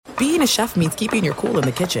being a chef means keeping your cool in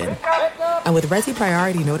the kitchen. And with Resi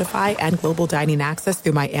Priority Notify and Global Dining Access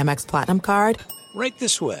through my Amex Platinum card, Right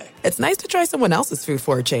this way. it's nice to try someone else's food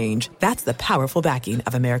for a change. That's the powerful backing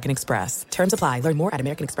of American Express. Terms apply. Learn more at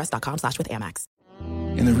americanexpress.com/withAmex.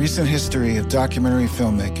 In the recent history of documentary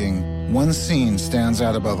filmmaking, one scene stands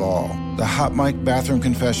out above all. The hot mic bathroom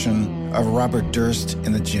confession of Robert Durst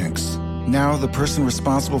in The Jinx. Now, the person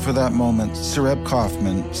responsible for that moment, Sareb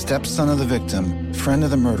Kaufman, stepson of the victim, friend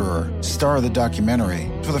of the murderer, star of the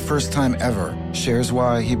documentary, for the first time ever, shares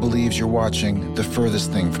why he believes you're watching the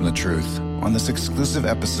furthest thing from the truth on this exclusive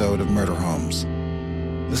episode of Murder Homes.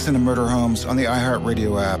 Listen to Murder Homes on the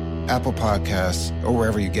iHeartRadio app, Apple Podcasts, or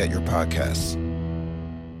wherever you get your podcasts.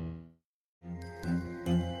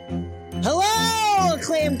 Hello,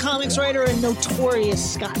 acclaimed comics writer and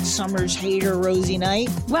notorious Scott Summers hater, Rosie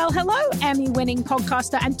Knight. Well, hello, Emmy-winning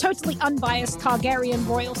podcaster and totally unbiased Targaryen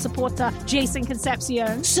royal supporter, Jason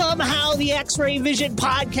Concepcion. Somehow the X-Ray Vision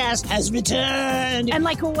podcast has returned. And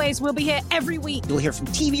like always, we'll be here every week. You'll hear from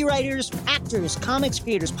TV writers, actors, comics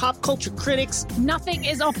creators, pop culture critics. Nothing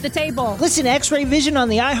is off the table. Listen to X-Ray Vision on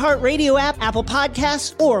the iHeartRadio app, Apple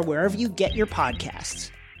Podcasts, or wherever you get your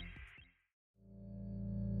podcasts.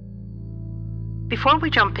 Before we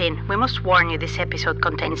jump in, we must warn you this episode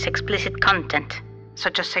contains explicit content,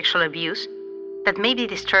 such as sexual abuse, that may be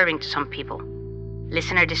disturbing to some people.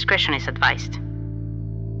 Listener discretion is advised.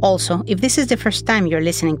 Also, if this is the first time you're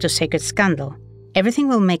listening to Sacred Scandal, everything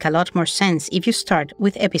will make a lot more sense if you start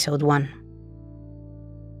with episode 1.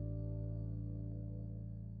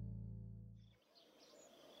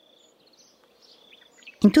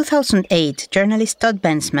 In 2008, journalist Todd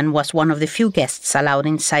Bensman was one of the few guests allowed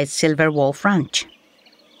inside Silver Wolf Ranch.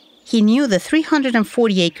 He knew the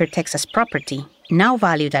 340-acre Texas property, now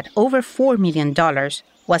valued at over $4 million,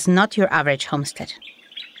 was not your average homestead.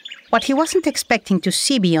 What he wasn't expecting to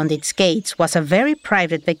see beyond its gates was a very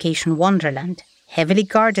private vacation wonderland, heavily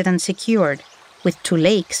guarded and secured, with 2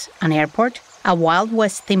 lakes, an airport, a Wild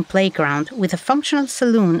West-themed playground with a functional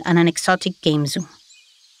saloon and an exotic game zoo.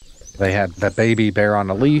 They had the baby bear on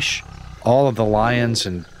a leash. All of the lions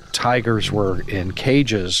and tigers were in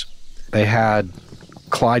cages. They had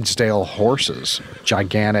Clydesdale horses,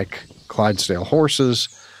 gigantic Clydesdale horses.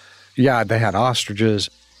 Yeah, they had ostriches.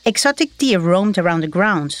 Exotic deer roamed around the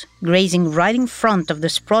grounds, grazing right in front of the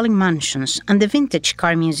sprawling mansions and the vintage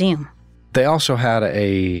car museum. They also had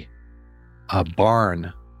a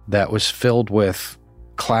barn that was filled with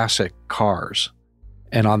classic cars.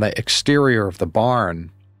 And on the exterior of the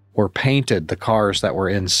barn were painted the cars that were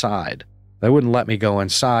inside. They wouldn't let me go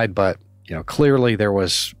inside, but, clearly there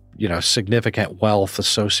was, significant wealth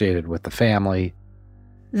associated with the family.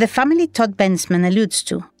 The family Todd Bensman alludes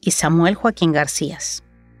to is Samuel Joaquin Garcia's.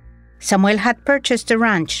 Samuel had purchased the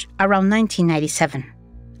ranch around 1997,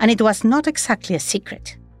 and it was not exactly a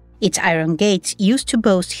secret. Its iron gates used to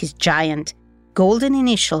boast his giant, golden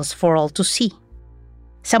initials for all to see.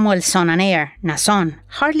 Samuel's son and heir, Nason,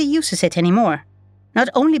 hardly uses it anymore, not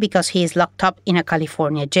only because he is locked up in a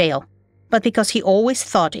California jail, but because he always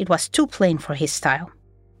thought it was too plain for his style.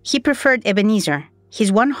 He preferred Ebenezer, his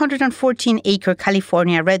 114-acre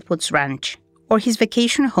California Redwoods ranch, or his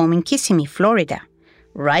vacation home in Kissimmee, Florida,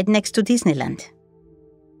 right next to Disneyland.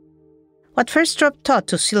 What first drew Todd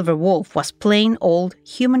to Silver Wolf was plain old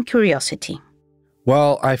human curiosity.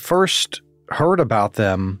 Well, I first heard about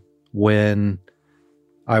them when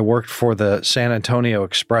I worked for the San Antonio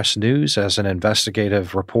Express News as an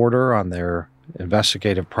investigative reporter on their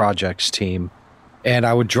investigative projects team. And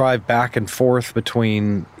I would drive back and forth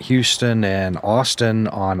between Houston and Austin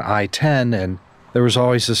on I-10, and there was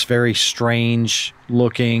always this very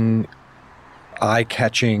strange-looking,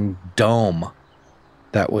 eye-catching dome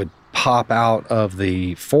that would pop out of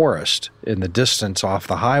the forest in the distance off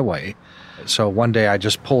the highway. So one day I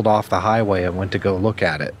just pulled off the highway and went to go look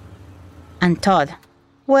at it. And Todd,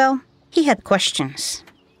 well, he had questions.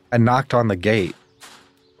 I knocked on the gate.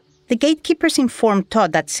 The gatekeepers informed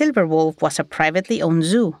Todd that Silver Wolf was a privately owned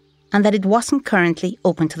zoo and that it wasn't currently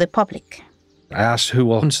open to the public. I asked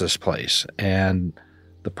who owns this place, and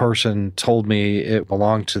the person told me it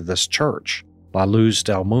belonged to this church, La Luz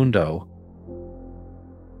del Mundo.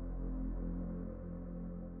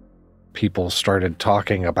 People started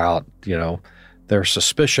talking about, their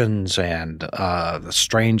suspicions and the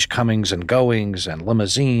strange comings and goings and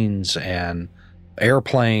limousines and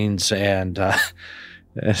airplanes. And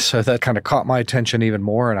so that kind of caught my attention even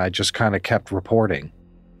more, and I just kind of kept reporting.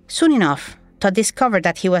 Soon enough, Todd discovered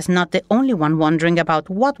that he was not the only one wondering about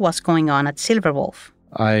what was going on at Silver Wolf.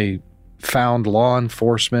 I found law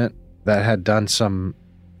enforcement that had done some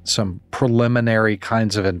preliminary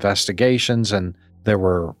kinds of investigations, and there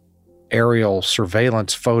were aerial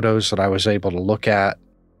surveillance photos that I was able to look at.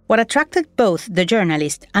 What attracted both the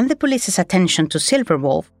journalist and the police's attention to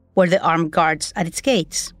Silverwolf were the armed guards at its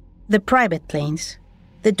gates, the private planes,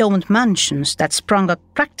 the domed mansions that sprung up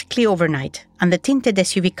practically overnight, and the tinted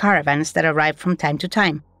SUV caravans that arrived from time to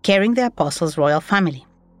time, carrying the apostles' royal family.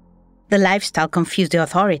 The lifestyle confused the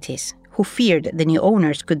authorities, who feared the new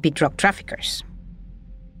owners could be drug traffickers.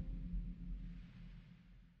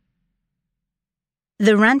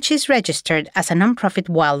 The ranch is registered as a non-profit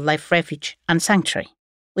wildlife refuge and sanctuary,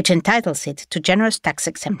 which entitles it to generous tax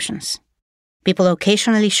exemptions. People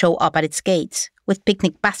occasionally show up at its gates with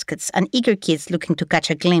picnic baskets and eager kids looking to catch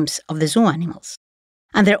a glimpse of the zoo animals.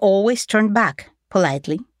 And they're always turned back,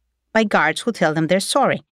 politely, by guards who tell them they're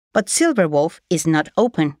sorry, but Silverwolf is not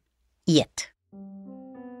open yet.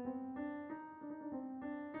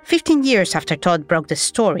 15 years after Todd broke the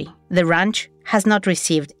story, the ranch has not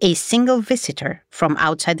received a single visitor from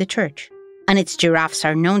outside the church, and its giraffes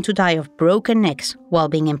are known to die of broken necks while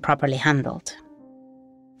being improperly handled.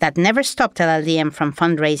 That never stopped LLDM from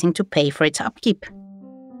fundraising to pay for its upkeep.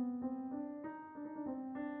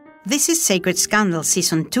 This is Sacred Scandal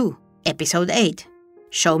Season 2, Episode 8,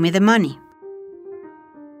 Show Me the Money.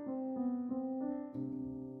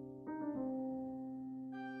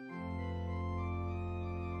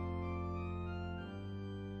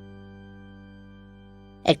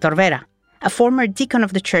 Hector Vera, a former deacon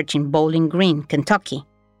of the church in Bowling Green, Kentucky,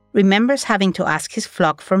 remembers having to ask his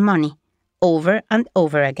flock for money over and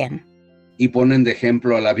over again. Y ponen de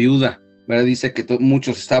ejemplo a la viuda, ¿verdad? Dice que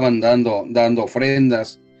muchos estaban dando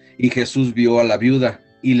ofrendas y Jesús vio a la viuda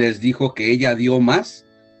y les dijo que ella dio más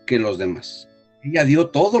que los demás. Ella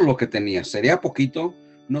dio todo lo que tenía. Sería poquito,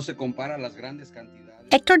 no se compara a las grandes cantidades.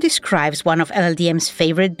 Hector describes one of LLDM's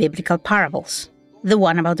favorite biblical parables, the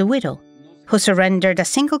one about the widow, who surrendered a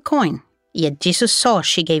single coin, yet Jesus saw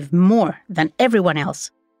she gave more than everyone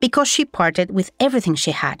else because she parted with everything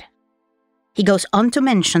she had. He goes on to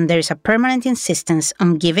mention there is a permanent insistence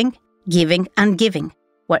on giving, giving, and giving,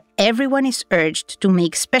 where everyone is urged to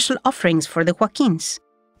make special offerings for the Joaquins,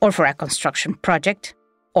 or for a construction project,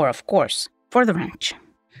 or, of course, for the ranch.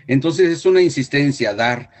 Entonces es una insistencia,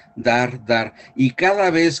 dar. Y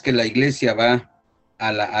cada vez que la iglesia va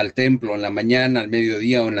al templo, en la mañana, al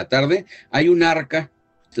mediodía o en la tarde, hay un arca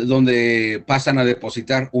donde pasan a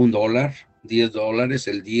depositar $1, $10,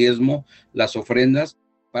 el diezmo, las ofrendas.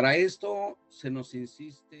 Para esto se nos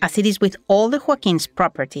insiste. As it is with all the Joaquin's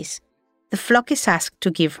properties, the flock is asked to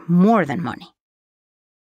give more than money.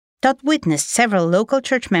 Todd witnessed several local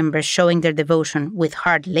church members showing their devotion with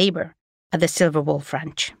hard labor at the Silverwolf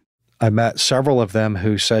Ranch. I met several of them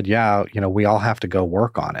who said, we all have to go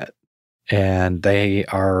work on it. And they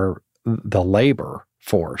are the labor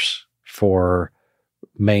force for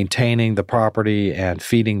maintaining the property and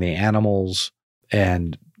feeding the animals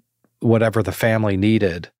and whatever the family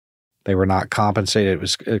needed. They were not compensated. It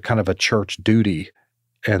was kind of a church duty,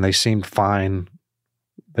 and they seemed fine.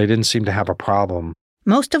 They didn't seem to have a problem.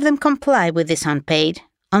 Most of them comply with this unpaid,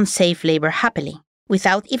 unsafe labor happily,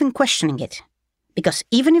 without even questioning it, because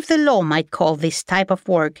even if the law might call this type of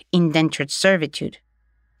work indentured servitude,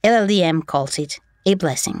 LLDM calls it a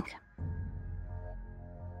blessing.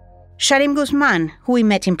 Sharim Guzman, who we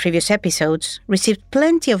met in previous episodes, received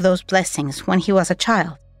plenty of those blessings when he was a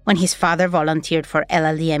child, when his father volunteered for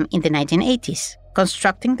LLDM in the 1980s,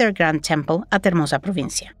 constructing their grand temple at Hermosa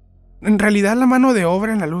Provincia. En realidad, la mano de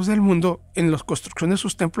obra en la luz del mundo en la construcción de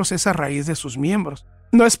sus templos es a raíz de sus miembros.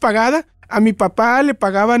 No es pagada. A mi papá le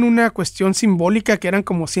pagaban una cuestión simbólica que eran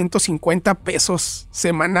como 150 pesos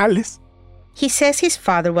semanales. He says his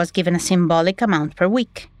father was given a symbolic amount per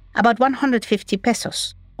week, about 150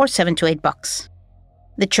 pesos, or $7 to $8.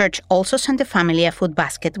 The church also sent the family a food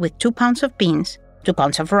basket with 2 pounds of beans, 2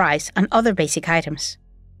 pounds of rice, and other basic items.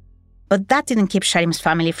 But that didn't keep Sharim's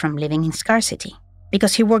family from living in scarcity,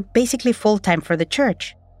 because he worked basically full-time for the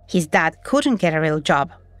church. His dad couldn't get a real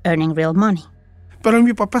job, earning real money. Pero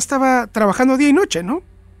mi papá estaba trabajando día y noche, ¿no?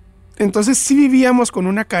 Entonces sí vivíamos con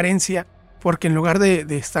una carencia, porque en lugar de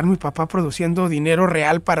estar mi papá produciendo dinero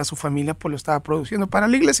real para su familia, pues lo estaba produciendo para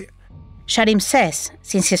la iglesia. Sharim says,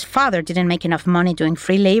 since his father didn't make enough money doing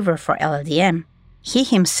free labor for LLDM, he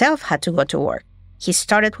himself had to go to work. He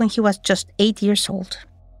started when he was just 8 years old.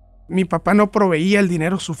 Mi papá no proveía el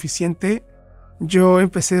dinero suficiente. Yo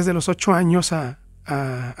empecé desde los 8 años a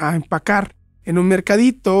empacar en un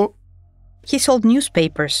mercadito. He sold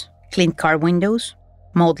newspapers, cleaned car windows,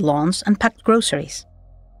 mowed lawns, and packed groceries.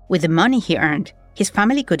 With the money he earned, his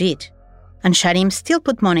family could eat, and Sharim still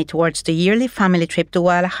put money towards the yearly family trip to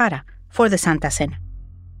Guadalajara for the Santa Cena.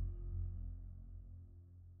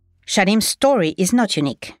 Sharim's story is not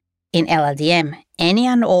unique. In LLDM, any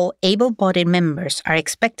and all able-bodied members are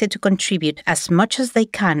expected to contribute as much as they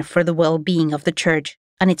can for the well-being of the Church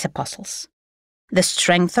and its apostles. The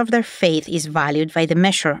strength of their faith is valued by the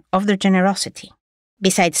measure of their generosity.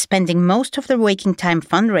 Besides spending most of their waking time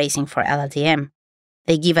fundraising for LLDM,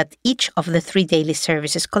 they give at each of the 3 daily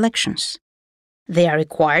services collections. They are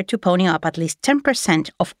required to pony up at least 10%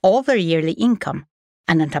 of all their yearly income,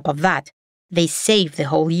 and on top of that, they save the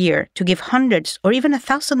whole year to give hundreds or even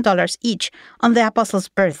 $1,000 each on the Apostles'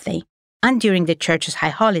 birthday and during the Church's high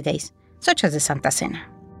holidays, such as the Santa Cena.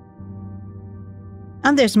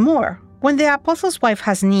 And there's more. When the Apostle's wife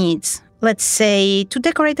has needs, let's say to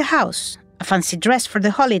decorate the house, a fancy dress for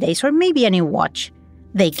the holidays, or maybe a new watch,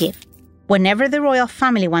 they give. Whenever the royal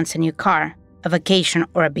family wants a new car, a vacation,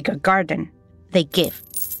 or a bigger garden, they give.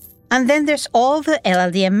 And then there's all the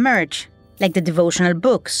LLDM merch, like the devotional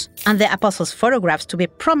books and the apostles' photographs to be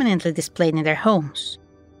prominently displayed in their homes.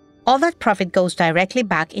 All that profit goes directly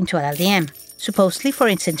back into LLDM, supposedly for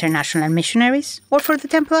its international missionaries or for the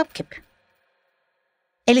temple upkeep.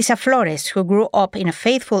 Elisa Flores, who grew up in a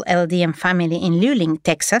faithful LLDM family in Luling,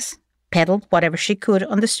 Texas, peddled whatever she could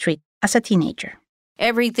on the street as a teenager.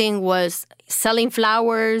 Everything was selling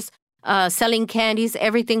flowers, selling candies.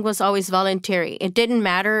 Everything was always voluntary. It didn't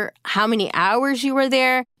matter how many hours you were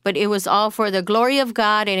there, but it was all for the glory of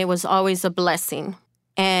God, and it was always a blessing.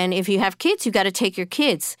 And if you have kids, you got to take your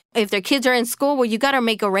kids. If their kids are in school, well, you got to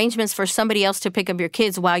make arrangements for somebody else to pick up your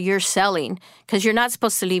kids while you're selling, because you're not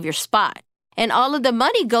supposed to leave your spot. And all of the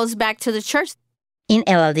money goes back to the church. In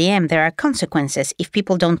LLDM, there are consequences if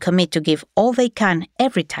people don't commit to give all they can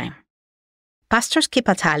every time. Pastors keep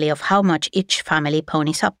a tally of how much each family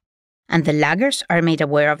ponies up, and the laggers are made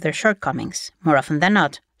aware of their shortcomings, more often than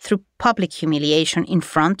not, through public humiliation in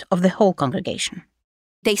front of the whole congregation.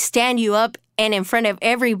 They stand you up, and in front of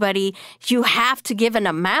everybody, you have to give an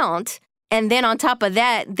amount. And then on top of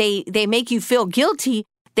that, they make you feel guilty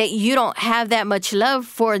that you don't have that much love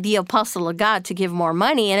for the apostle of God to give more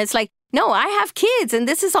money. And it's like, no, I have kids, and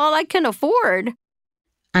this is all I can afford.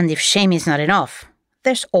 And if shame is not enough,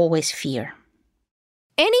 there's always fear.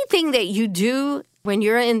 Anything that you do when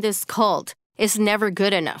you're in this cult is never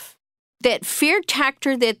good enough. That fear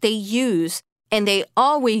factor that they use, and they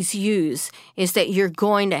always use, is that you're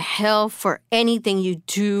going to hell for anything you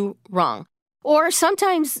do wrong. Or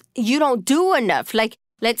sometimes you don't do enough. Like,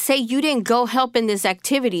 let's say you didn't go help in this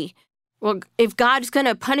activity. Well, if God's going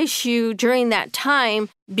to punish you during that time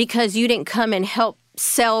because you didn't come and help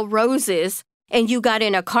sell roses and you got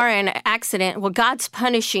in a car accident, well, God's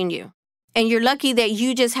punishing you. And you're lucky that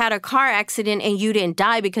you just had a car accident and you didn't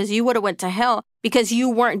die, because you would have went to hell because you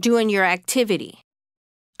weren't doing your activity.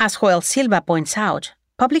 As Joel Silva points out,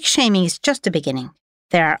 public shaming is just the beginning.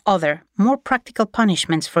 There are other, more practical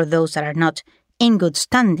punishments for those that are not in good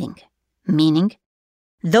standing, meaning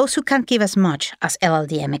those who can't give as much as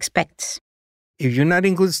LLDM expects. If you're not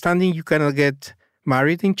in good standing, you cannot get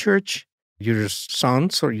married in church. Your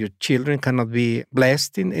sons or your children cannot be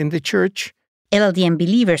blessed in the church. LLDM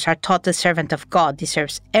believers are taught the servant of God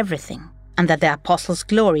deserves everything, and that the apostles'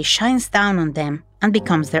 glory shines down on them and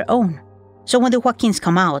becomes their own. So when the Joaquins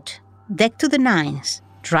come out, decked to the nines,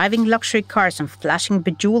 driving luxury cars and flashing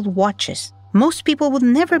bejeweled watches most people would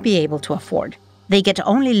never be able to afford, they get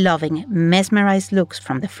only loving, mesmerized looks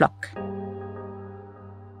from the flock.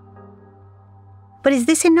 But is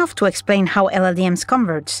this enough to explain how LLDM's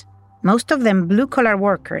converts, most of them blue-collar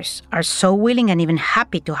workers, are so willing and even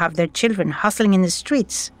happy to have their children hustling in the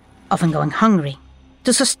streets, often going hungry,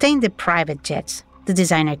 to sustain the private jets, the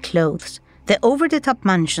designer clothes, the over-the-top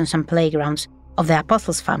mansions and playgrounds of the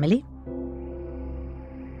Apostles' family?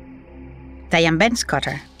 Diane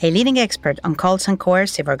Benscotter, a leading expert on cults and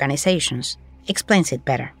coercive organizations, explains it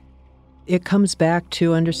better. It comes back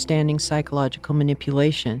to understanding psychological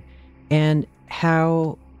manipulation and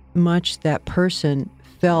how much that person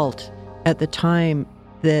felt at the time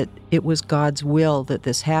that it was God's will that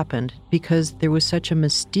this happened, because there was such a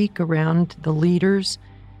mystique around the leaders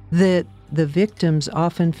that the victims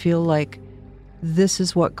often feel like this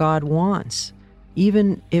is what God wants.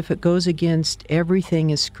 Even if it goes against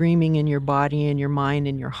everything is screaming in your body and your mind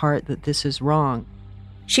and your heart that this is wrong.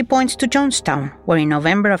 She points to Jonestown, where in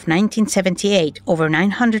November of 1978, over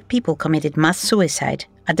 900 people committed mass suicide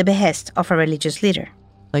at the behest of a religious leader.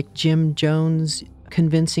 Like Jim Jones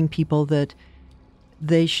convincing people that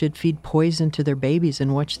they should feed poison to their babies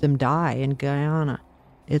and watch them die in Guyana.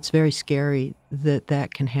 It's very scary that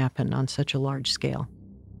that can happen on such a large scale.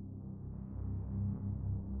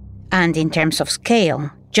 And in terms of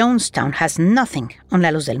scale, Jonestown has nothing on La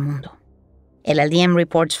Luz del Mundo. LLDM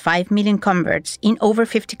reports 5 million converts in over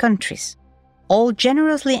 50 countries. all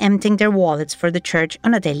generously emptying their wallets for the church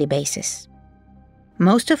on a daily basis.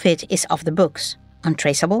 Most of it is off the books,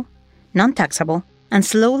 untraceable, non-taxable, and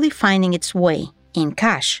slowly finding its way, in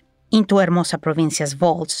cash, into Hermosa Provincia's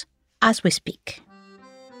vaults as we speak.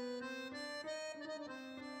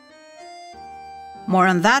 More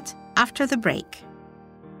on that after the break.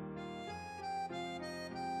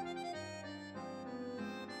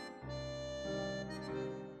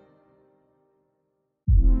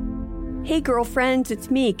 Hey girlfriends, it's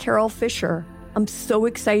me, Carol Fisher. I'm so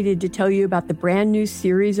excited to tell you about the brand new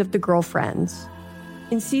series of The Girlfriends.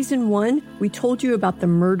 In season 1, we told you about the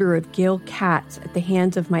murder of Gail Katz at the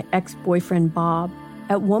hands of my ex-boyfriend Bob.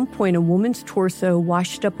 At one point, a woman's torso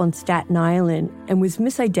washed up on Staten Island and was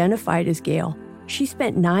misidentified as Gail. She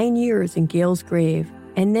spent 9 years in Gail's grave,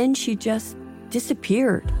 and then she just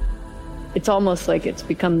disappeared. It's almost like it's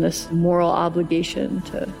become this moral obligation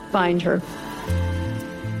to find her.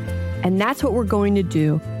 And that's what we're going to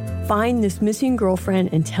do. Find this missing girlfriend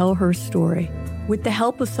and tell her story. With the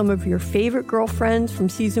help of some of your favorite girlfriends from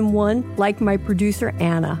season 1, like my producer,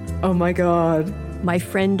 Anna. Oh my God. My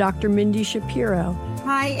friend, Dr. Mindy Shapiro.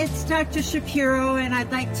 Hi, it's Dr. Shapiro, and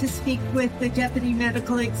I'd like to speak with the Deputy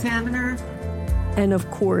Medical Examiner. And of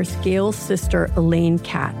course, Gail's sister, Elaine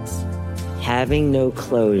Katz. Having no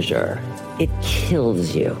closure, it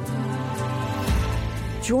kills you.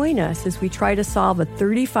 Join us as we try to solve a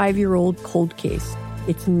 35-year-old cold case.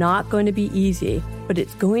 It's not going to be easy, but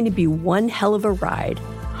it's going to be one hell of a ride.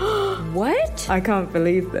 What? I can't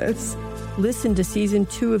believe this. Listen to season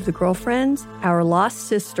 2 of The Girlfriends, Our Lost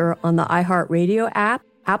Sister on the iHeartRadio app,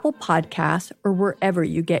 Apple Podcasts, or wherever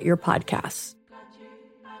you get your podcasts.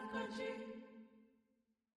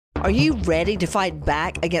 Are you ready to fight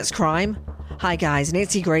back against crime? Hi guys,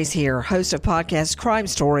 Nancy Grace here, host of podcast Crime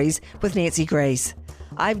Stories with Nancy Grace.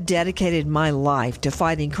 I've dedicated my life to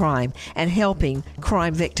fighting crime and helping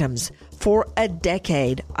crime victims. For a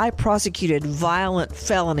decade, I prosecuted violent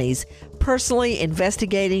felonies, personally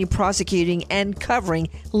investigating, prosecuting, and covering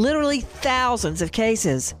literally thousands of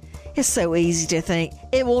cases. It's so easy to think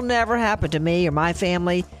it will never happen to me or my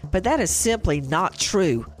family, but that is simply not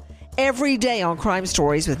true. Every day on Crime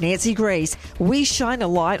Stories with Nancy Grace, we shine a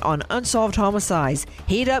light on unsolved homicides,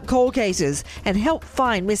 heat up cold cases, and help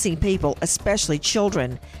find missing people, especially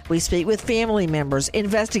children. We speak with family members,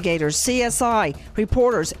 investigators, CSI,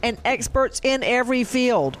 reporters, and experts in every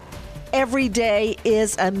field. Every day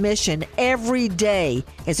is a mission. Every day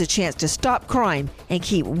is a chance to stop crime and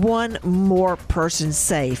keep one more person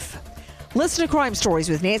safe. Listen to Crime Stories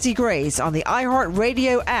with Nancy Grace on the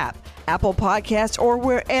iHeartRadio app, Apple Podcasts, or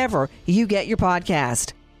wherever you get your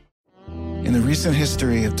podcast. In the recent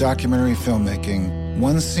history of documentary filmmaking,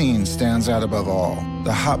 one scene stands out above all: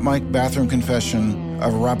 the hot mic bathroom confession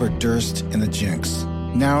of Robert Durst in The Jinx.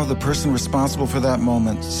 Now, the person responsible for that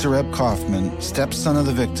moment, Sareb Kaufman, stepson of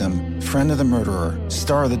the victim, friend of the murderer,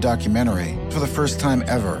 star of the documentary, for the first time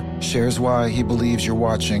ever, shares why he believes you're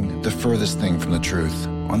watching the furthest thing from the truth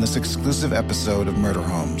on this exclusive episode of Murder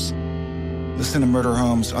Homes. Listen to Murder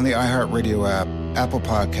Homes on the iHeartRadio app, Apple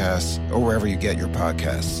Podcasts, or wherever you get your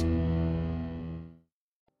podcasts.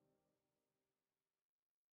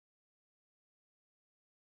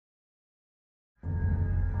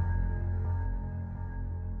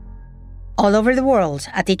 All over the world,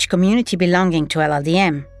 at each community belonging to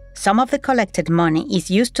LLDM, some of the collected money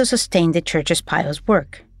is used to sustain the church's pious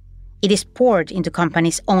work. It is poured into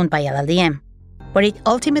companies owned by LLDM, where it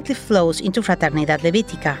ultimately flows into Fraternidad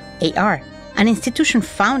Levítica, AR, an institution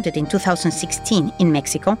founded in 2016 in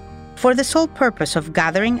Mexico for the sole purpose of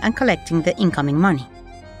gathering and collecting the incoming money.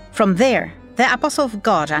 From there, the Apostle of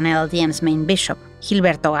God and LLDM's main bishop,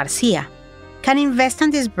 Gilberto Garcia, can invest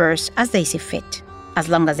and disburse as they see fit, as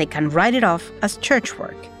long as they can write it off as church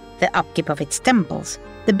work, the upkeep of its temples,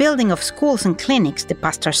 the building of schools and clinics, the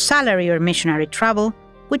pastor's salary or missionary travel,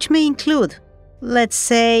 which may include, let's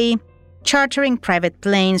say, chartering private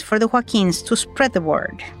planes for the Joaquins to spread the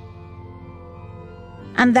word.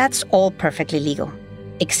 And that's all perfectly legal,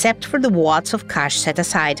 except for the wads of cash set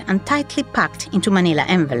aside and tightly packed into manila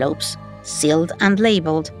envelopes, sealed and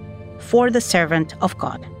labeled, for the servant of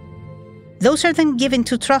God. Those are then given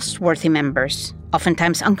to trustworthy members,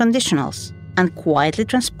 oftentimes unconditionals, and quietly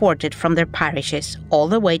transported from their parishes all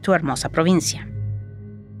the way to Hermosa Provincia.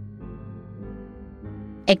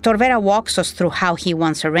 Héctor Vera walks us through how he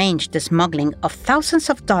once arranged the smuggling of thousands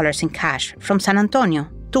of dollars in cash from San Antonio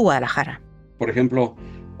to Guadalajara. Por ejemplo,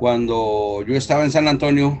 cuando yo estaba en San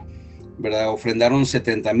Antonio, ¿verdad? Ofrendaron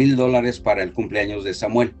 $70,000 para el cumpleaños de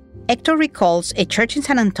Samuel. Héctor recalls a church in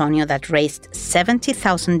San Antonio that raised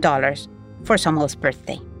 $70,000 for Samuel's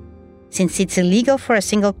birthday. Since it's illegal for a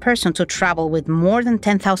single person to travel with more than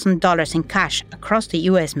 $10,000 in cash across the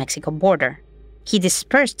U.S.-Mexico border, he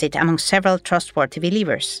dispersed it among several trustworthy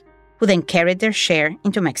believers, who then carried their share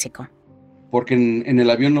into Mexico. Porque en el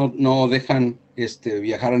avión no dejan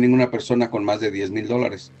viajar a ninguna persona con más de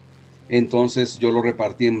 $10,000. Entonces yo lo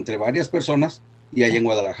repartí entre varias personas y allá en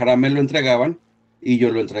Guadalajara me lo entregaban y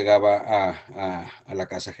yo lo entregaba a la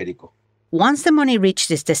Casa Jericó. Once the money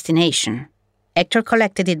reached its destination, Hector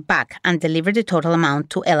collected it back and delivered the total amount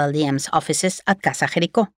to LLDM's offices at Casa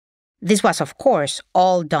Jericó. This was, of course,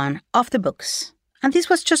 all done off the books. And this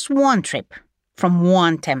was just one trip from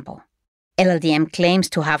one temple. LLDM claims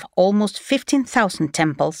to have almost 15,000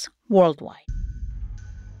 temples worldwide.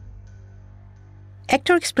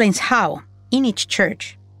 Hector explains how, in each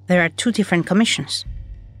church, there are two different commissions.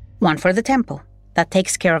 One for the temple, that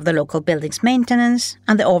takes care of the local building's maintenance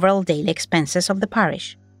and the overall daily expenses of the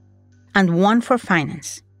parish. And one for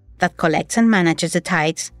finance, that collects and manages the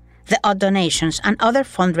tithes, the odd donations, and other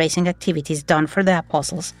fundraising activities done for the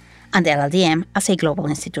apostles and LLDM as a global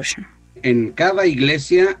institution. En cada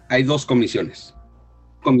iglesia hay dos comisiones.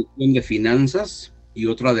 Comisión de finanzas y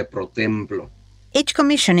otra de protemplo. Each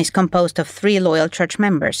commission is composed of 3 loyal church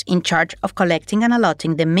members in charge of collecting and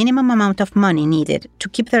allotting the minimum amount of money needed to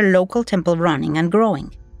keep their local temple running and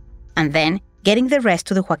growing, and then getting the rest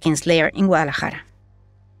to the Joaquin's lair in Guadalajara.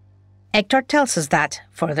 Hector tells us that,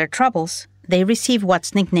 for their troubles, they receive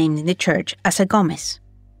what's nicknamed in the church as a Gomez,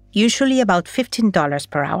 usually about $15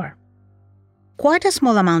 per hour. Quite a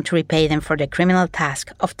small amount to repay them for the criminal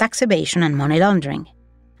task of tax evasion and money laundering.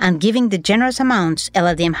 And giving the generous amounts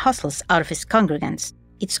LLDM hustles out of his congregants,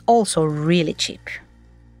 it's also really cheap.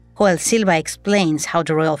 Joel Silva explains how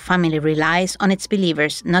the royal family relies on its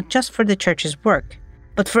believers not just for the church's work,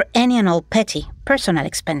 but for any and all petty personal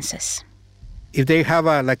expenses. If they have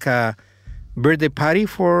a birthday party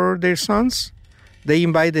for their sons, they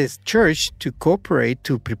invite the church to cooperate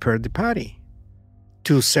to prepare the party,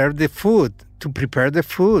 to serve the food, to prepare the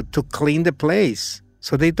food, to clean the place,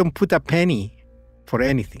 so they don't put a penny for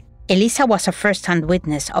anything. Elisa was a first-hand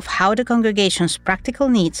witness of how the congregation's practical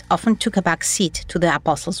needs often took a back seat to the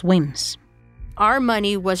apostles' whims. Our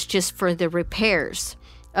money was just for the repairs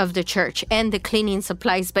of the church and the cleaning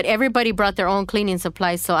supplies, but everybody brought their own cleaning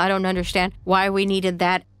supplies, so I don't understand why we needed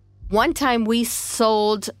that. One time we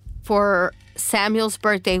sold for Samuel's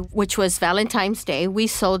birthday, which was Valentine's Day, we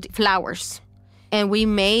sold flowers, and we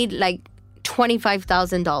made like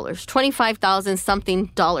 $25,000, $25,000 something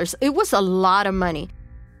dollars. It was a lot of money.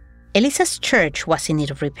 Elisa's church was in need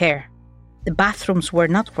of repair. The bathrooms were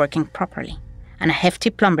not working properly, and a hefty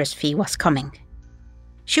plumber's fee was coming.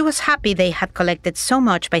 She was happy they had collected so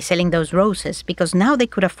much by selling those roses because now they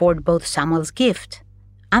could afford both Samuel's gift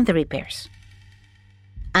and the repairs.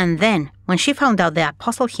 And then, when she found out the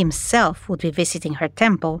apostle himself would be visiting her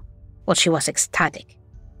temple, well, she was ecstatic.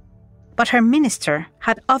 But her minister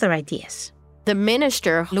had other ideas. The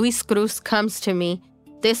minister, Luis Cruz, comes to me.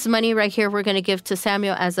 This money right here we're going to give to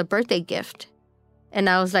Samuel as a birthday gift. And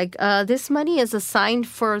I was like, this money is assigned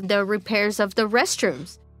for the repairs of the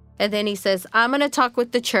restrooms. And then he says, I'm going to talk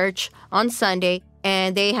with the church on Sunday,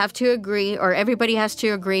 and they have to agree, or everybody has to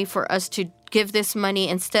agree for us to give this money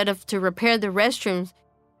instead of to repair the restrooms.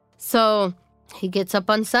 So he gets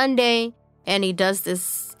up on Sunday, and he does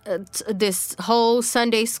this whole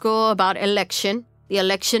Sunday school about election, the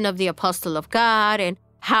election of the apostle of God, and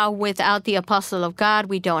how without the apostle of God,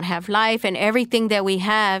 we don't have life, and everything that we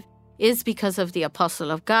have is because of the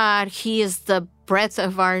apostle of God. He is the breath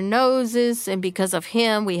of our noses, and because of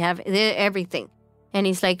him, we have everything. And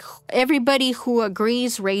he's like, everybody who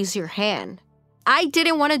agrees, raise your hand. I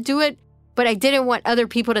didn't want to do it, but I didn't want other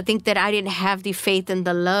people to think that I didn't have the faith and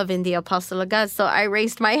the love in the apostle of God. So I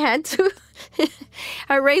raised my hand too.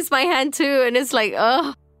 And it's like,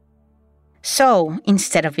 oh. So,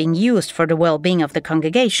 instead of being used for the well-being of the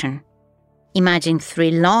congregation, imagine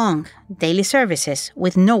 3 long daily services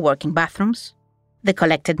with no working bathrooms. The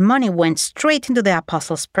collected money went straight into the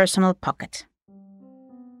apostle's personal pocket.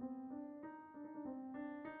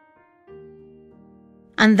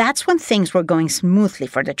 And that's when things were going smoothly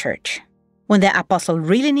for the church. When the apostle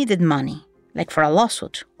really needed money, like for a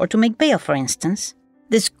lawsuit or to make bail, for instance,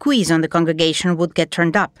 the squeeze on the congregation would get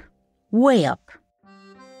turned up, way up.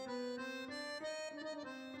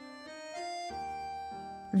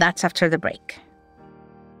 That's after the break.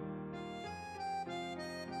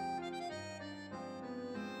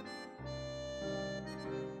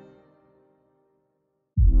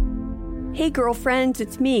 Hey girlfriends,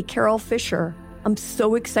 it's me, Carol Fisher. I'm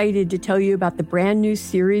so excited to tell you about the brand new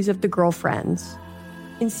series of The Girlfriends.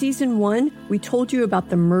 In season 1, we told you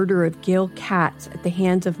about the murder of Gail Katz at the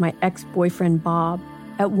hands of my ex-boyfriend Bob.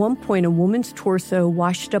 At one point, a woman's torso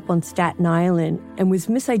washed up on Staten Island and was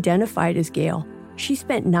misidentified as Gail. She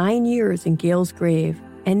spent 9 years in Gail's grave,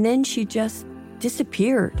 and then she just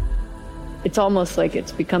disappeared. It's almost like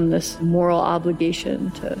it's become this moral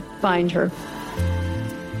obligation to find her.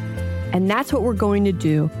 And that's what we're going to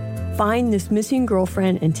do. Find this missing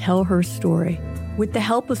girlfriend and tell her story. With the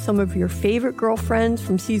help of some of your favorite girlfriends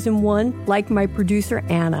from season 1, like my producer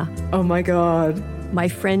Anna. Oh my God. My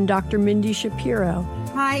friend Dr. Mindy Shapiro.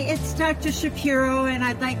 Hi, it's Dr. Shapiro, and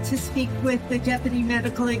I'd like to speak with the deputy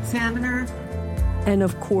medical examiner. And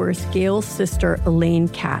of course, Gail's sister, Elaine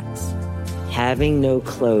Katz. Having no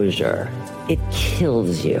closure, it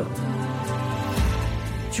kills you.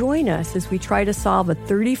 Join us as we try to solve a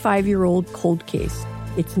 35-year-old cold case.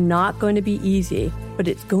 It's not going to be easy, but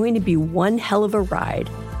it's going to be one hell of a ride.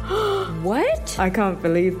 What? I can't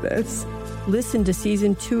believe this. Listen to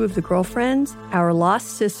season 2 of The Girlfriends, Our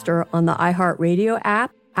Lost Sister on the iHeartRadio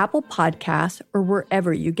app, Apple Podcasts, or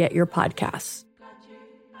wherever you get your podcasts.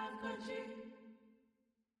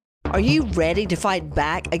 Are you ready to fight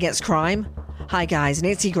back against crime? Hi guys,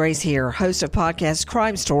 Nancy Grace here, host of podcast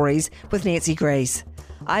Crime Stories with Nancy Grace.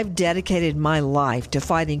 I've dedicated my life to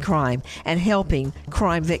fighting crime and helping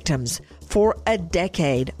crime victims. For a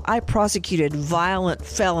decade, I prosecuted violent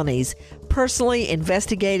felonies, personally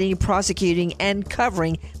investigating, prosecuting, and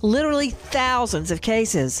covering literally thousands of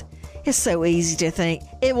cases. It's so easy to think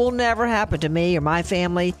it will never happen to me or my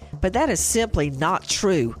family, but that is simply not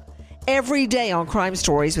true. Every day on Crime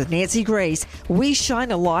Stories with Nancy Grace, we shine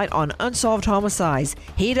a light on unsolved homicides,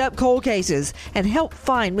 heat up cold cases, and help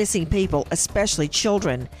find missing people, especially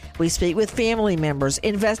children. We speak with family members,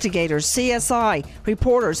 investigators, CSI,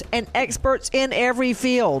 reporters, and experts in every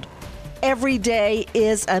field. Every day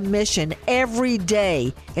is a mission. Every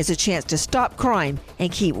day is a chance to stop crime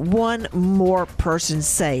and keep one more person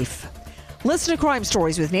safe. Listen to Crime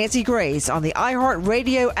Stories with Nancy Grace on the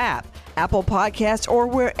iHeartRadio app, Apple Podcasts, or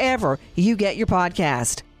wherever you get your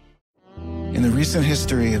podcast. In the recent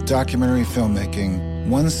history of documentary filmmaking,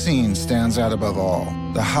 one scene stands out above all: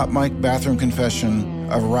 the hot mic bathroom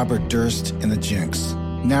confession of Robert Durst in The Jinx.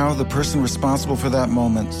 Now, the person responsible for that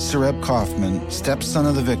moment, Sareb Kaufman, stepson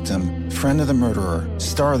of the victim, friend of the murderer,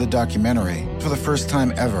 star of the documentary, for the first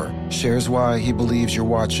time ever, shares why he believes you're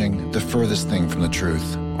watching the furthest thing from the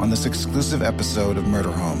truth on this exclusive episode of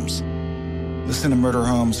Murder Homes. Listen to Murder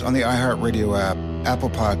Homes on the iHeartRadio app, Apple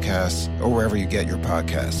Podcasts, or wherever you get your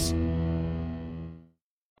podcasts.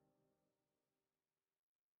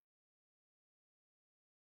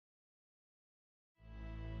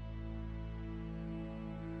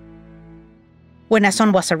 When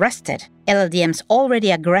Nazon was arrested, LLDM's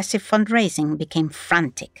already aggressive fundraising became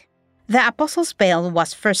frantic. The Apostles' bail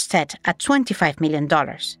was first set at $25 million,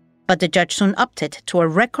 but the judge soon upped it to a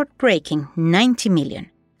record-breaking $90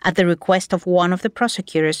 million, at the request of one of the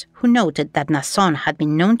prosecutors who noted that Nazon had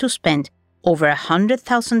been known to spend over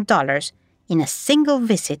 $100,000 in a single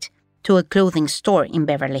visit to a clothing store in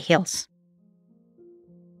Beverly Hills.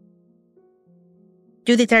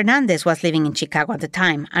 Judith Hernandez was living in Chicago at the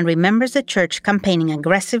time and remembers the church campaigning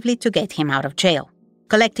aggressively to get him out of jail,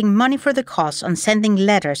 collecting money for the cause and sending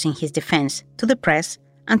letters in his defense to the press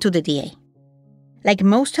and to the DA. Like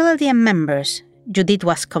most LLDM members, Judith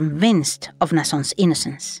was convinced of Nazon's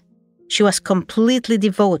innocence. She was completely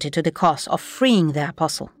devoted to the cause of freeing the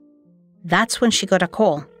apostle. That's when she got a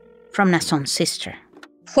call from Nazon's sister.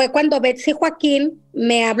 Fue cuando Betsy Joaquín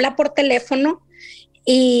me habla por teléfono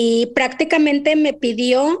y prácticamente me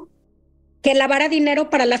pidió que lavara dinero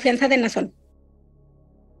para la fianza de Nazon.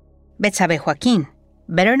 Betsabe Joaquín,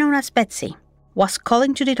 better known as Betsy, was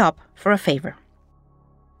calling Judith up for a favor.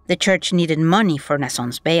 The church needed money for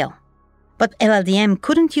Nazon's bail, but LLDM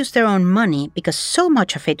couldn't use their own money because so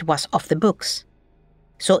much of it was off the books.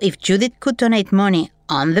 So if Judith could donate money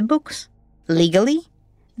on the books, legally,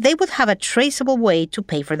 they would have a traceable way to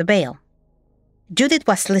pay for the bail. Judith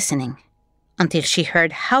was listening until she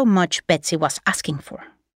heard how much Betsy was asking for.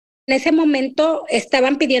 En ese momento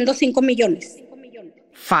estaban pidiendo 5 millones.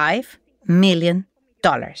 $5 million.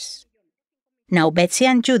 Now Betsy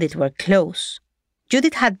and Judith were close.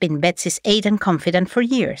 Judith had been Betsy's aide and confidant for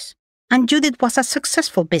years, and Judith was a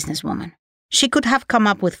successful businesswoman. She could have come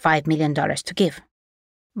up with $5 million to give.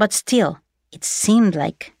 But still, it seemed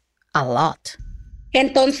like a lot.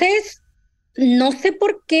 Entonces, no sé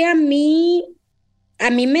por qué a mí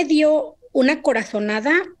me dio una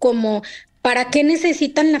corazonada como, ¿para qué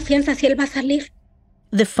necesitan la fianza si él va a salir?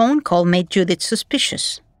 The phone call made Judith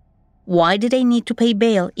suspicious. Why did they need to pay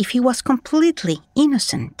bail if he was completely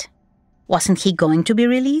innocent? Wasn't he going to be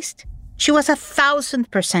released? She was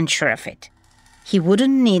 1,000% sure of it. He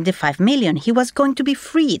wouldn't need the $5 million. He was going to be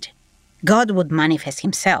freed. God would manifest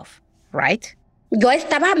himself, right? Yo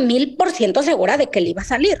estaba 1000% segura de que él iba a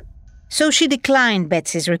salir. So she declined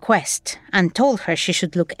Betsy's request and told her she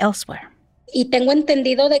should look elsewhere. Y tengo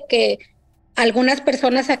entendido de que algunas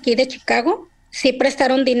personas aquí de Chicago sí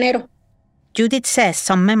prestaron dinero. Judith says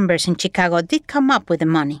some members in Chicago did come up with the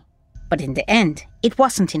money, but in the end, it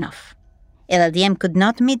wasn't enough. LLDM could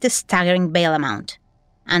not meet the staggering bail amount,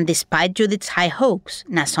 and despite Judith's high hopes,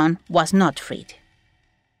 Nason was not freed.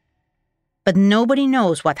 But nobody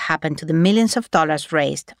knows what happened to the millions of dollars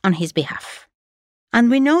raised on his behalf. And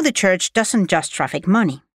we know the church doesn't just traffic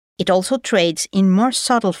money. It also trades in more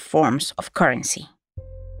subtle forms of currency.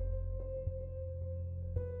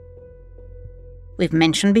 We've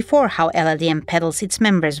mentioned before how LLDM peddles its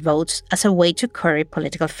members' votes as a way to curry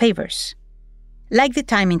political favors. Like the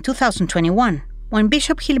time in 2021, when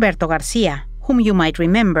Bishop Gilberto Garcia, whom you might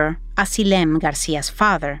remember as Silem Garcia's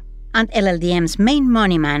father, and LLDM's main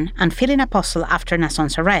money man and fill-in apostle after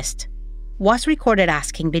Nason's arrest, was recorded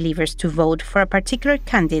asking believers to vote for a particular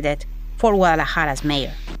candidate for Guadalajara's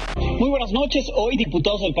mayor. Muy buenas noches. Hoy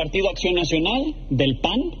diputados del Partido Acción Nacional, del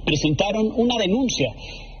PAN, presentaron una denuncia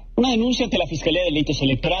ante la Fiscalía de Delitos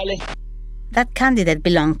Electorales. That candidate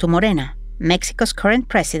belonged to Morena, Mexico's current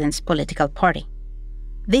president's political party.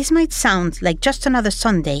 This might sound like just another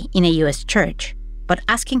Sunday in a U.S. church, but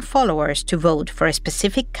asking followers to vote for a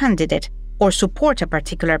specific candidate or support a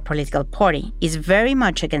particular political party is very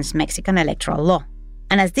much against Mexican electoral law.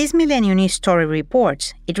 And as this Millennium News story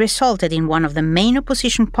reports, it resulted in one of the main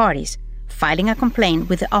opposition parties filing a complaint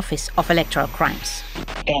with the Office of Electoral Crimes.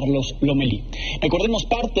 Carlos Lomelí. Recordemos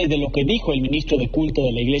parte de lo que dijo el ministro de culto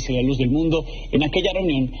de la Iglesia de la Luz del Mundo en aquella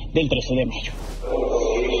reunión del 13 de mayo.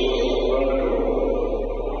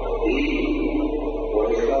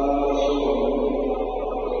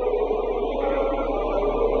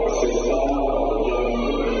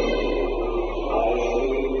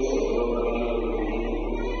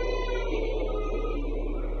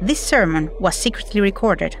 This sermon was secretly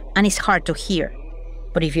recorded and is hard to hear.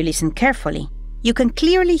 But if you listen carefully, you can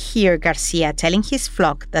clearly hear Garcia telling his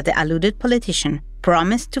flock that the alluded politician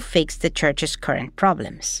promised to fix the church's current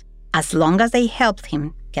problems, as long as they helped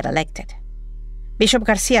him get elected. Bishop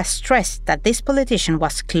Garcia stressed that this politician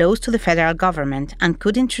was close to the federal government and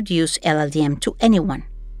could introduce LLDM to anyone,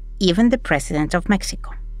 even the president of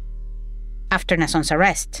Mexico. After Nason's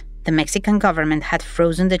arrest, the Mexican government had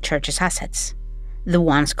frozen the church's assets, the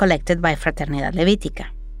ones collected by Fraternidad Levítica,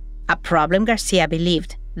 a problem Garcia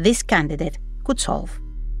believed this candidate could solve.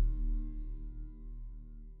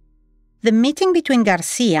 The meeting between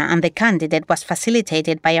Garcia and the candidate was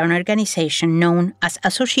facilitated by an organization known as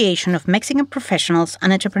Association of Mexican Professionals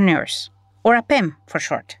and Entrepreneurs, or APEM for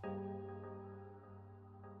short.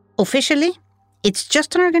 Officially, it's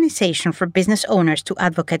just an organization for business owners to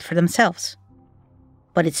advocate for themselves.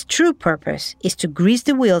 But its true purpose is to grease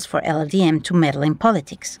the wheels for LLDM to meddle in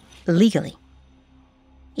politics, legally.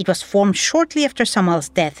 It was formed shortly after Samuel's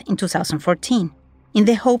death in 2014, in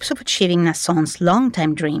the hopes of achieving Nason's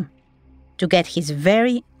longtime dream, to get his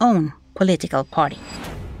very own political party.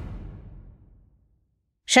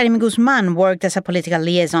 Sharim Guzman worked as a political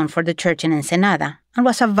liaison for the church in Ensenada and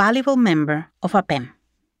was a valuable member of APEM.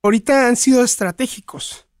 Ahorita han sido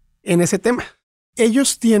estratégicos en ese tema.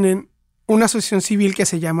 Ellos tienen una asociación civil que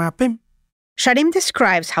se llama APEM. Sharim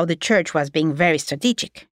describes how the church was being very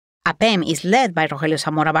strategic. APEM is led by Rogelio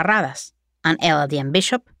Zamora Barradas, an LLDM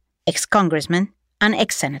bishop, ex-congressman, and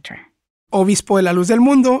ex-senator. Obispo de la Luz del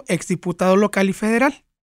Mundo, ex-diputado local y federal.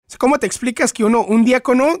 ¿Cómo te explicas que un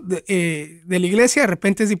diácono de la iglesia de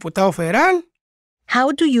repente es diputado federal?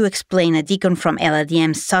 How do you explain a deacon from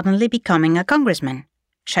LLDM suddenly becoming a congressman?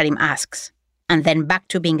 Sharim asks. And then back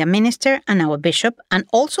to being a minister and now a bishop and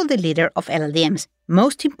also the leader of LLDM's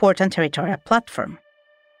most important territorial platform.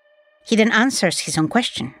 He then answers his own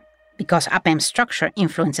question, because APEM's structure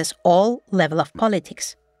influences all levels of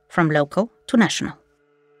politics, from local to national.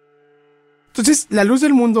 Entonces, la Luz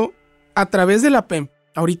del Mundo, a través de la APEM,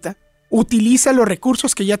 ahorita, utiliza los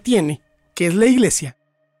recursos que ya tiene, que es la iglesia.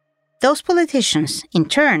 Those politicians, in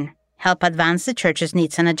turn, help advance the church's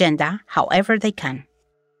needs and agenda however they can.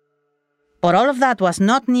 But all of that was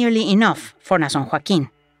not nearly enough for Nason Joaquin,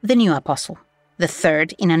 the new apostle, the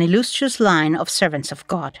third in an illustrious line of servants of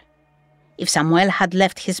God. If Samuel had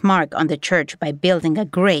left his mark on the church by building a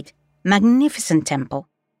great, magnificent temple,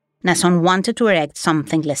 Nason wanted to erect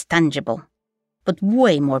something less tangible, but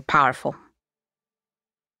way more powerful.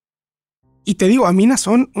 Y te digo, a mí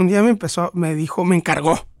Nason un día me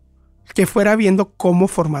encargó que fuera viendo cómo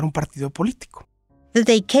formar un partido político. The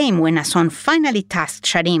day came when Nasson finally tasked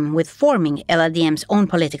Sharim with forming LLDM's own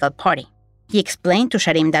political party. He explained to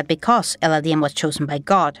Sharim that because LLDM was chosen by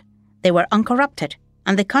God, they were uncorrupted,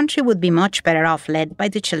 and the country would be much better off led by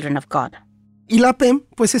the children of God. Y la PEM,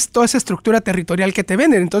 pues es toda esa estructura territorial que te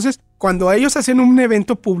venden. Entonces, cuando ellos hacen un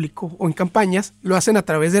evento público o en campañas, lo hacen a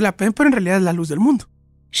través de la PEM, pero en realidad es la luz del mundo.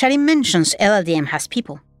 Sharim mentions LLDM has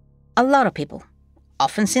people, a lot of people.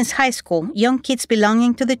 Often since high school, young kids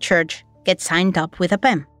belonging to the church get signed up with a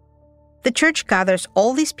PEM. The church gathers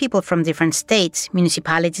all these people from different states,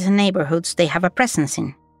 municipalities, and neighborhoods they have a presence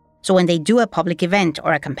in. So when they do a public event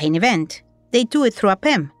or a campaign event, they do it through a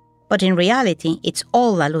PEM, but in reality, it's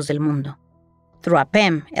all La Luz del Mundo. Through a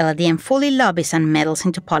PEM, LLDM fully lobbies and meddles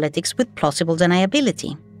into politics with plausible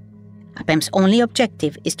deniability. A PEM's only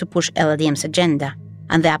objective is to push LLDM's agenda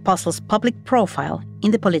and the apostles' public profile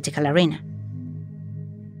in the political arena.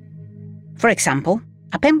 For example,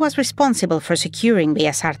 a PEM was responsible for securing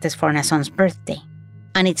Bellas Artes for Nasson's birthday,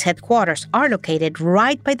 and its headquarters are located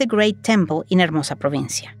right by the Great Temple in Hermosa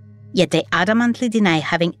Provincia. Yet they adamantly deny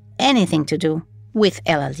having anything to do with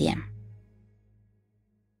LLDM.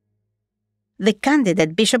 The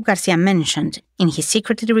candidate Bishop Garcia mentioned in his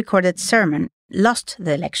secretly recorded sermon lost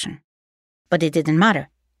the election. But it didn't matter.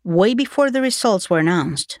 Way before the results were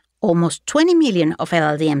announced, almost $20 million of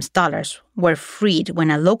LLDM's dollars were freed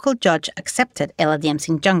when a local judge accepted LLDM's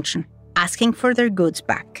injunction, asking for their goods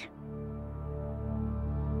back.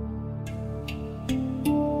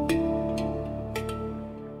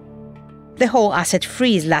 The whole asset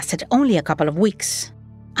freeze lasted only a couple of weeks,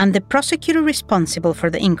 and the prosecutor responsible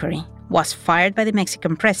for the inquiry was fired by the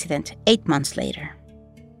Mexican president 8 months later.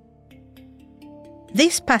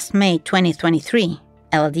 This past May 2023,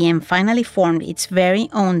 LLDM finally formed its very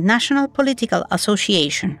own National Political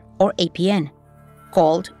Association, or APN,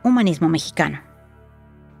 called Humanismo Mexicano.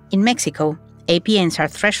 In Mexico, APNs are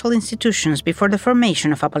threshold institutions before the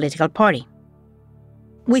formation of a political party.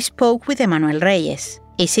 We spoke with Emanuel Reyes,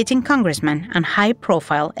 a sitting congressman and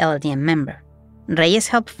high-profile LLDM member. Reyes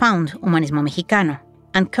helped found Humanismo Mexicano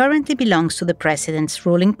and currently belongs to the president's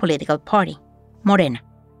ruling political party, Morena.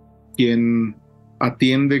 Quien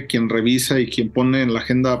atiende, quien revisa y quien pone en la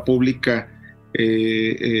agenda pública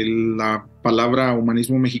la palabra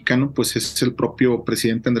humanismo mexicano, pues es el propio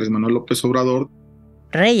presidente Andrés Manuel López Obrador.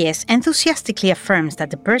 Reyes enthusiastically affirms that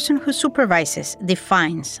the person who supervises,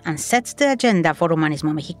 defines, and sets the agenda for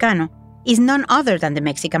Humanismo Mexicano is none other than the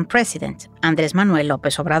Mexican president, Andrés Manuel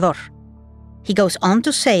López Obrador. He goes on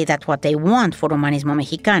to say that what they want for Humanismo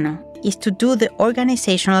Mexicano is to do the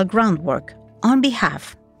organizational groundwork on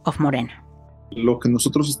behalf of Morena. Lo que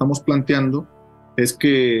nosotros estamos planteando es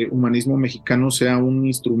que Humanismo Mexicano sea un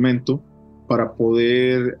instrumento para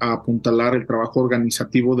poder apuntalar el trabajo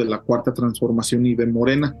organizativo de la Cuarta Transformación y de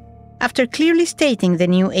Morena. After clearly stating the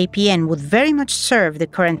new APN would very much serve the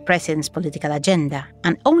current president's political agenda,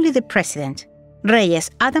 and only the president, Reyes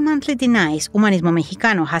adamantly denies Humanismo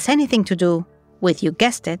Mexicano has anything to do with, you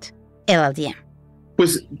guessed it, LLDM.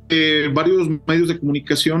 Pues varios medios de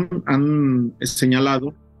comunicación han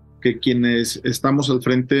señalado que quienes estamos al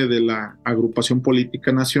frente de la agrupación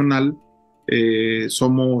política nacional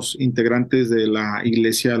somos integrantes de la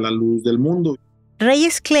Iglesia La Luz del Mundo.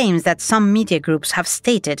 Reyes claims that some media groups have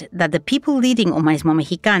stated that the people leading Humanismo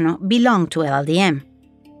Mexicano belong to LLDM,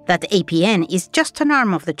 that APN is just an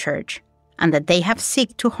arm of the church, and that they have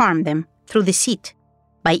sought to harm them through deceit,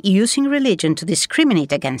 by using religion to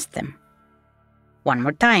discriminate against them. One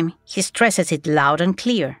more time, he stresses it loud and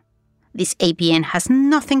clear. This APN has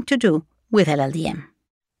nothing to do with LLDM.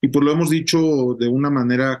 Y pues lo hemos dicho de una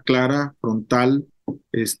manera clara, frontal,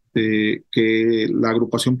 que la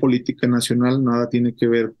agrupación política nacional nada tiene que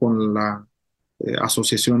ver con la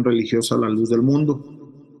asociación religiosa La Luz del Mundo.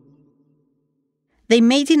 They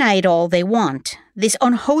may deny it all they want. This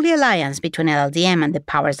unholy alliance between LLDM and the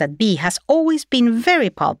powers that be has always been very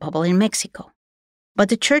palpable in Mexico. But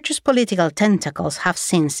the church's political tentacles have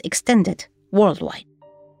since extended worldwide.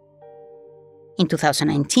 In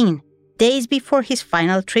 2019, days before his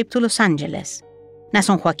final trip to Los Angeles,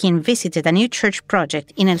 Nasson Joaquín visited a new church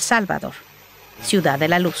project in El Salvador, Ciudad de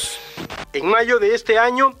la Luz. En mayo de este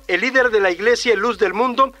año, el líder de la Iglesia Luz del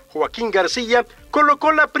Mundo, Joaquín García,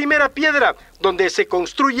 colocó la primera piedra donde se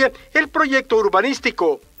construye el proyecto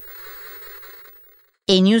urbanístico.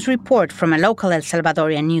 A news report from a local El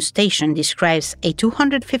Salvadorian news station describes a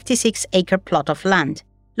 256-acre plot of land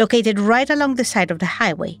located right along the side of the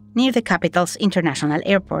highway near the capital's international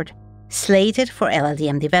airport, slated for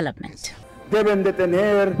LLDM development. Deben de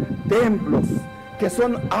tener templos que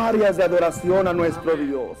son áreas de adoración a nuestro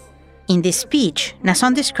Dios. In this speech,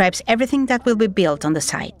 Nason describes everything that will be built on the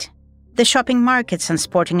site. The shopping markets and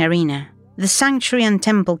sporting arena, the sanctuary and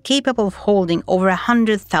temple capable of holding over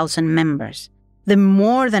 100,000 members, the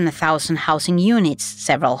more than 1,000 housing units,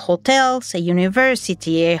 several hotels, a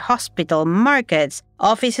university, a hospital, markets,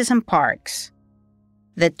 offices and parks.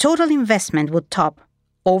 The total investment would top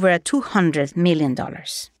over $200 million.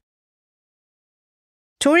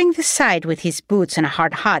 Touring the site with his boots and a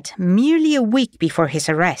hard hat merely a week before his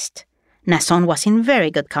arrest, Nason was in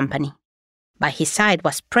very good company. By his side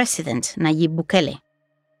was President Nayib Bukele,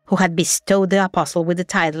 who had bestowed the apostle with the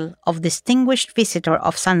title of Distinguished Visitor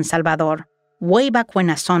of San Salvador way back when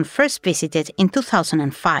Nason first visited in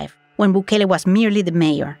 2005, when Bukele was merely the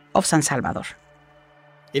mayor of San Salvador.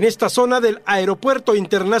 En esta zona del aeropuerto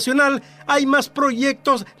internacional hay más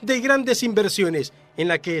proyectos de grandes inversiones en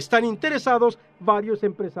la que están interesados varios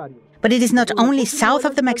empresarios. But it is not only south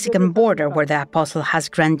of the Mexican border where the apostle has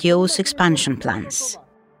grandiose expansion plans.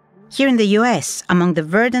 Here in the U.S., among the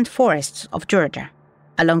verdant forests of Georgia,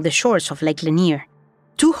 along the shores of Lake Lanier,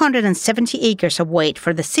 270 acres await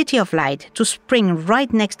for the City of Light to spring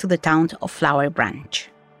right next to the town of Flower Branch.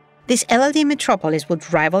 This LLD metropolis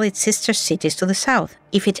would rival its sister cities to the south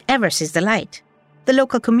if it ever sees the light. The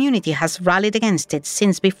local community has rallied against it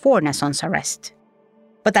since before Nason's arrest.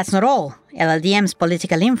 But that's not all. LLDM's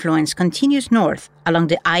political influence continues north along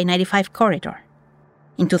the I-95 corridor.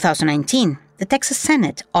 In 2019, the Texas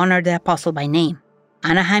Senate honored the apostle by name.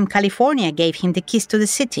 Anaheim, California gave him the keys to the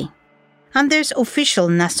city. And there's official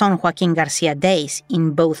Nason Joaquin Garcia Days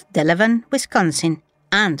in both Delavan, Wisconsin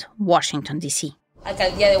and Washington, D.C.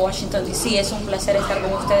 Alcaldía de Washington, D.C. Es un placer estar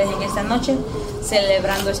con ustedes en esta noche,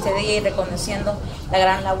 celebrando este día y reconociendo la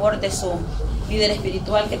gran labor de su líder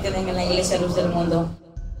espiritual que tienen en la Iglesia Luz del Mundo.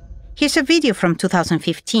 Here's a video from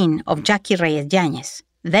 2015 of Jackie Reyes Yáñez,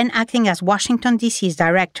 then acting as Washington, D.C.'s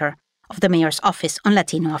director of the Mayor's Office on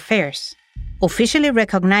Latino Affairs, officially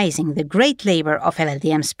recognizing the great labor of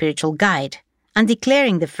LLDM's spiritual guide and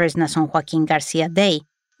declaring the first Nason Joaquin Garcia Day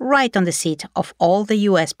right on the seat of all the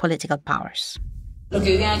U.S. political powers. Los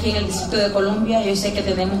que viven aquí en el Distrito de Columbia, yo sé que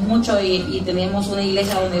tenemos mucho y tenemos una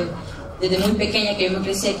iglesia donde desde muy pequeña que yo me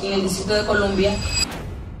crecí aquí en el Distrito de Columbia.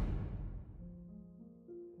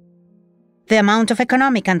 The amount of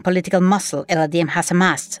economic and political muscle LLDM has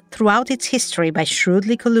amassed throughout its history by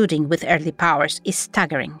shrewdly colluding with earthly powers is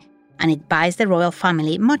staggering, and it buys the royal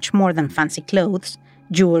family much more than fancy clothes,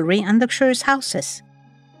 jewelry, and luxurious houses.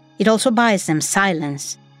 It also buys them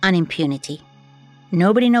silence and impunity.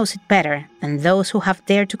 Nobody knows it better than those who have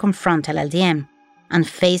dared to confront LLDM and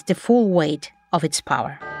face the full weight of its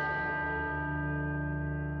power.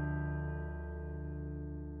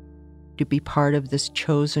 To be part of this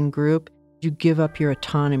chosen group, you give up your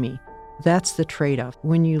autonomy. That's the trade-off.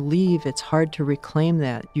 When you leave, it's hard to reclaim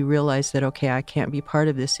that. You realize that, okay, I can't be part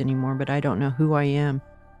of this anymore, but I don't know who I am.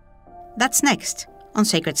 That's next on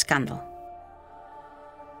Sacred Scandal.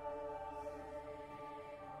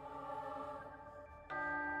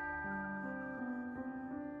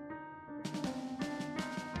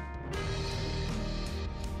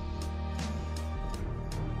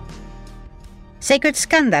 Sacred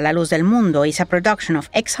Scandal, La Luz del Mundo is a production of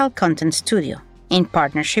Exhale Content Studio in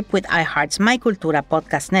partnership with iHeart's My Cultura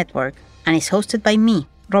podcast network and is hosted by me,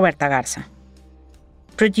 Roberta Garza.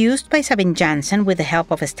 Produced by Sabine Jansen with the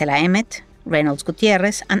help of Estela Emmet, Reynolds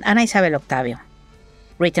Gutierrez, and Ana Isabel Octavio.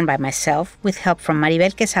 Written by myself with help from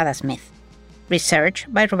Maribel Quesada Smith. Research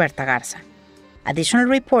by Roberta Garza. Additional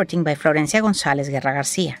reporting by Florencia González Guerra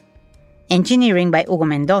Garcia. Engineering by Hugo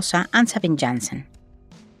Mendoza and Sabine Jansen.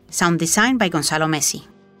 Sound design by Gonzalo Messi.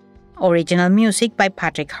 Original music by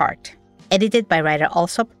Patrick Hart. Edited by Ryder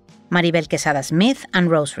Alsop, Maribel Quesada Smith,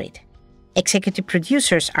 and Rose Reed. Executive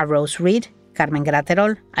producers are Rose Reed, Carmen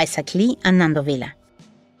Graterol, Isaac Lee, and Nando Villa.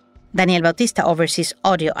 Daniel Bautista oversees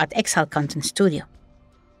audio at Exhale Content Studio.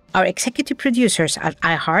 Our executive producers at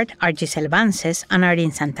iHeart are Giselle Vances and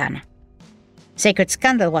Arlene Santana. Sacred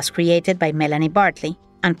Scandal was created by Melanie Bartley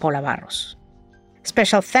and Paula Barros.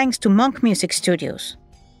 Special thanks to Monk Music Studios.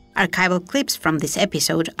 Archival clips from this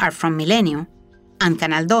episode are from Milenio and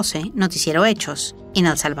Canal 12 Noticiero Hechos in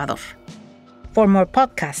El Salvador. For more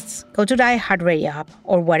podcasts, go to the iHeartRadio app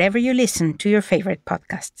or wherever you listen to your favorite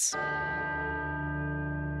podcasts.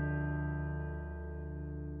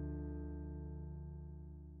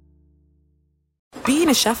 Being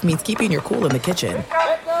a chef means keeping your cool in the kitchen.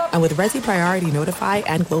 And with Resi Priority Notify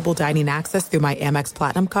and Global Dining Access through my Amex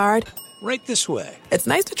Platinum card, right this way. It's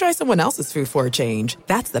nice to try someone else's food for a change.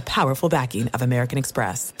 That's the powerful backing of American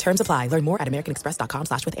Express. Terms apply. Learn more at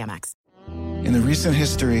americanexpress.com/withAmex. In the recent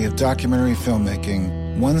history of documentary filmmaking,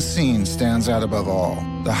 one scene stands out above all: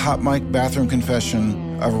 the hot mic bathroom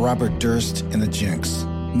confession of Robert Durst in The Jinx.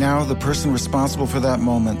 Now, the person responsible for that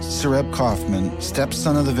moment, Sareb Kaufman,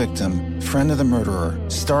 stepson of the victim, friend of the murderer,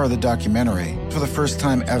 star of the documentary, for the first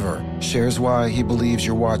time ever, shares why he believes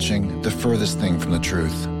you're watching the furthest thing from the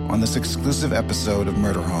truth on this exclusive episode of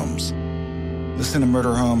Murder Homes. Listen to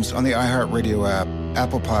Murder Homes on the iHeartRadio app,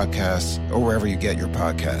 Apple Podcasts, or wherever you get your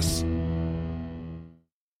podcasts.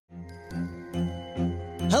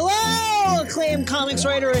 Hello, acclaimed comics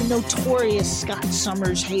writer and notorious Scott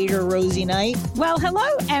Summers hater, Rosie Knight. Well, hello,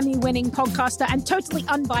 Emmy-winning podcaster and totally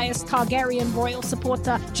unbiased Targaryen royal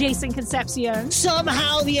supporter, Jason Concepcion.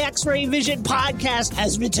 Somehow the X-Ray Vision podcast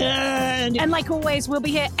has returned. And like always, we'll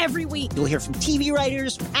be here every week. You'll hear from TV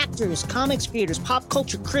writers, actors, comics creators, pop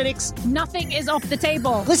culture critics. Nothing is off the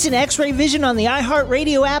table. Listen to X-Ray Vision on the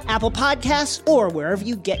iHeartRadio app, Apple Podcasts, or wherever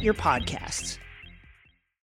you get your podcasts.